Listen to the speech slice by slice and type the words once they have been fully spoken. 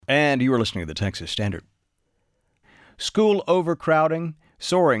And you are listening to the Texas Standard. School overcrowding,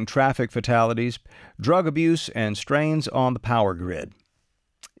 soaring traffic fatalities, drug abuse, and strains on the power grid.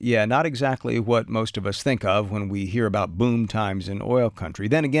 Yeah, not exactly what most of us think of when we hear about boom times in oil country.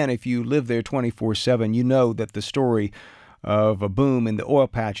 Then again, if you live there 24/7, you know that the story of a boom in the oil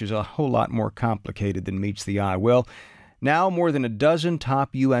patch is a whole lot more complicated than meets the eye. Well, now more than a dozen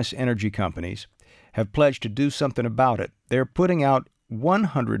top U.S. energy companies have pledged to do something about it. They're putting out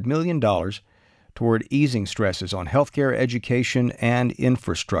 $100 million toward easing stresses on healthcare, education, and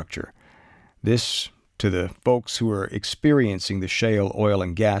infrastructure. This to the folks who are experiencing the shale oil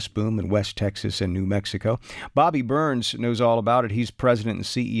and gas boom in West Texas and New Mexico. Bobby Burns knows all about it. He's president and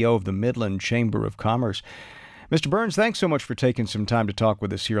CEO of the Midland Chamber of Commerce. Mr. Burns, thanks so much for taking some time to talk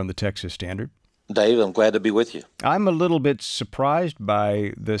with us here on the Texas Standard. Dave, I'm glad to be with you. I'm a little bit surprised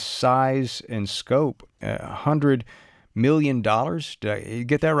by the size and scope. $100 million. Did I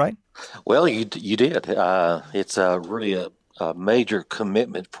get that right? Well, you did. It's really a major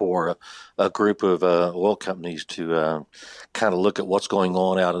commitment for a group of oil companies to kind of look at what's going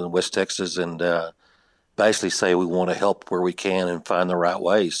on out in West Texas and basically say we want to help where we can and find the right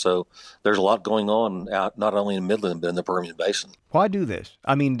way. So there's a lot going on out not only in Midland, but in the Permian Basin. Why do this?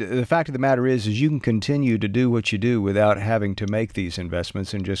 I mean, the fact of the matter is you can continue to do what you do without having to make these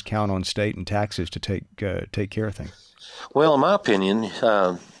investments and just count on state and taxes to take care of things. Well, in my opinion,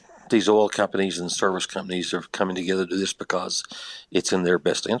 these oil companies and service companies are coming together to do this because it's in their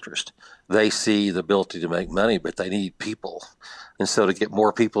best interest. They see the ability to make money, but they need people. And so to get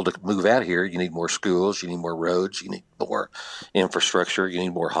more people to move out here, you need more schools, you need more roads, you need more infrastructure, you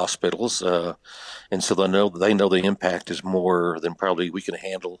need more hospitals. And so they know the impact is more than probably we can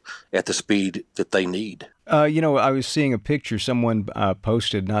handle at the speed that they need. I was seeing a picture someone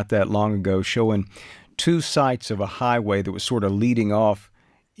posted not that long ago showing two sites of a highway that was sort of leading off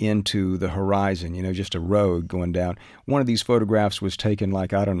into the horizon, just a road going down. One of these photographs was taken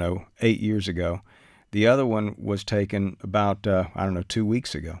 8 years ago. The other one was taken about, 2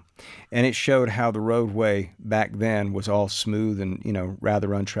 weeks ago. And it showed how the roadway back then was all smooth and,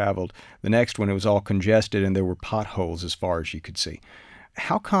 rather untraveled. The next one, it was all congested and there were potholes as far as you could see.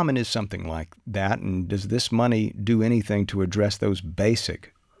 How common is something like that? And does this money do anything to address those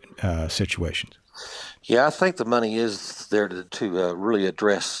basic situations? Yeah, I think the money is there to really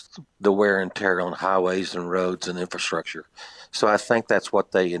address the wear and tear on highways and roads and infrastructure. So I think that's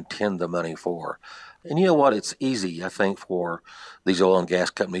what they intend the money for. And you know what? It's easy, I think, for these oil and gas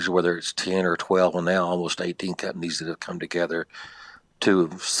companies, whether it's 10 or 12 and now almost 18 companies that have come together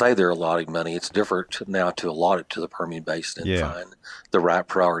to say they're allotting money. It's different now to allot it to the Permian Basin and find the right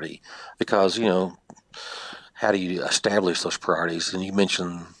priority. Because, how do you establish those priorities? And you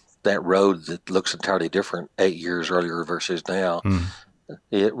mentioned that road that looks entirely different 8 years earlier versus now.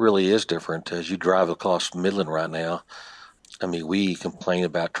 It really is different. As you drive across Midland right now, I mean, we complain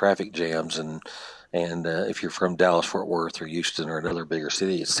about traffic jams, and if you're from Dallas, Fort Worth, or Houston, or another bigger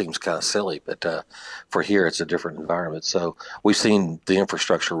city, it seems kind of silly. But for here, it's a different environment. So we've seen the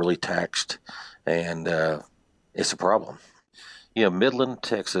infrastructure really taxed, and it's a problem. Midland,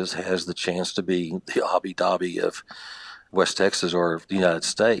 Texas has the chance to be the Abu Dhabi of West Texas or the United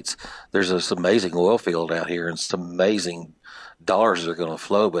States. There's this amazing oil field out here and some amazing dollars are going to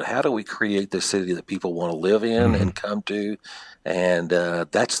flow, but how do we create the city that people want to live in and come to? And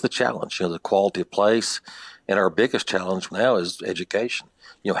that's the challenge, the quality of place. And our biggest challenge now is education.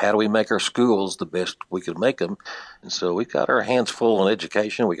 How do we make our schools the best we can make them? And so we've got our hands full on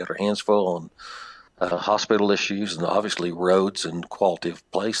education. We got our hands full on hospital issues and obviously roads and quality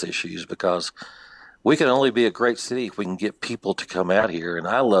of place issues, because we can only be a great city if we can get people to come out here. And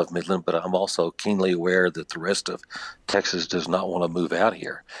I love Midland, but I'm also keenly aware that the rest of Texas does not want to move out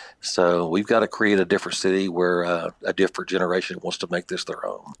here. So we've got to create a different city where a different generation wants to make this their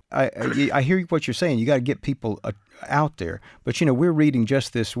home. I hear what you're saying. You got to get people out there. But, we're reading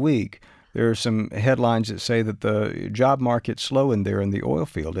just this week, there are some headlines that say that the job market's slow in there in the oil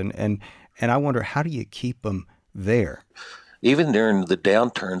field. And I wonder, how do you keep them there? Even during the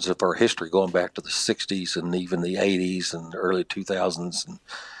downturns of our history, going back to the 60s and even the 80s and the early 2000s, and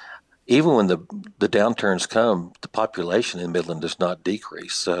even when the downturns come, the population in Midland does not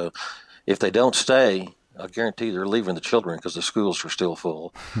decrease. So if they don't stay, I guarantee they're leaving the children because the schools are still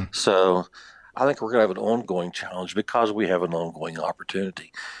full. So I think we're going to have an ongoing challenge because we have an ongoing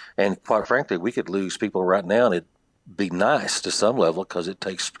opportunity. And quite frankly, we could lose people right now, and it'd be nice to some level because it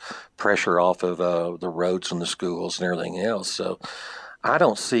takes pressure off of the roads and the schools and everything else. So I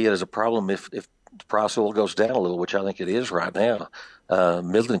don't see it as a problem if the price of oil goes down a little, which I think it is right now.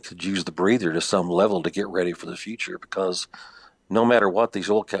 Midland could use the breather to some level to get ready for the future, because no matter what, these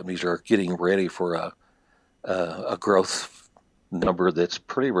oil companies are getting ready for a growth number that's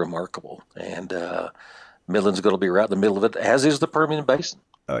pretty remarkable. And Midland's going to be right in the middle of it, as is the Permian Basin.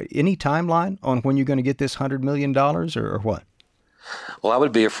 Any timeline on when you're going to get this $100 million or what? Well, I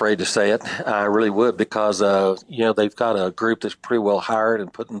would be afraid to say it. I really would, because they've got a group that's pretty well hired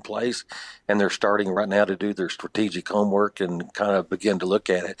and put in place, and they're starting right now to do their strategic homework and kind of begin to look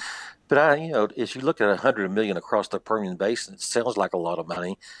at it. But as you look at $100 million across the Permian Basin, it sounds like a lot of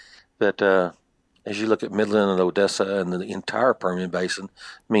money. But as you look at Midland and Odessa and the entire Permian Basin,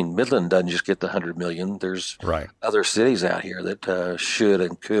 I mean, Midland doesn't just get the $100 million. There's other cities out here that should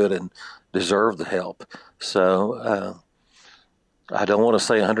and could and deserve the help. So I don't want to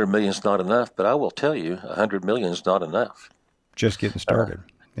say $100 million is not enough, but I will tell you $100 million is not enough. Just getting started.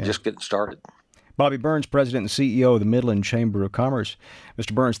 Just getting started. Bobby Burns, President and CEO of the Midland Chamber of Commerce.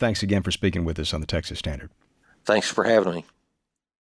 Mr. Burns, thanks again for speaking with us on the Texas Standard. Thanks for having me.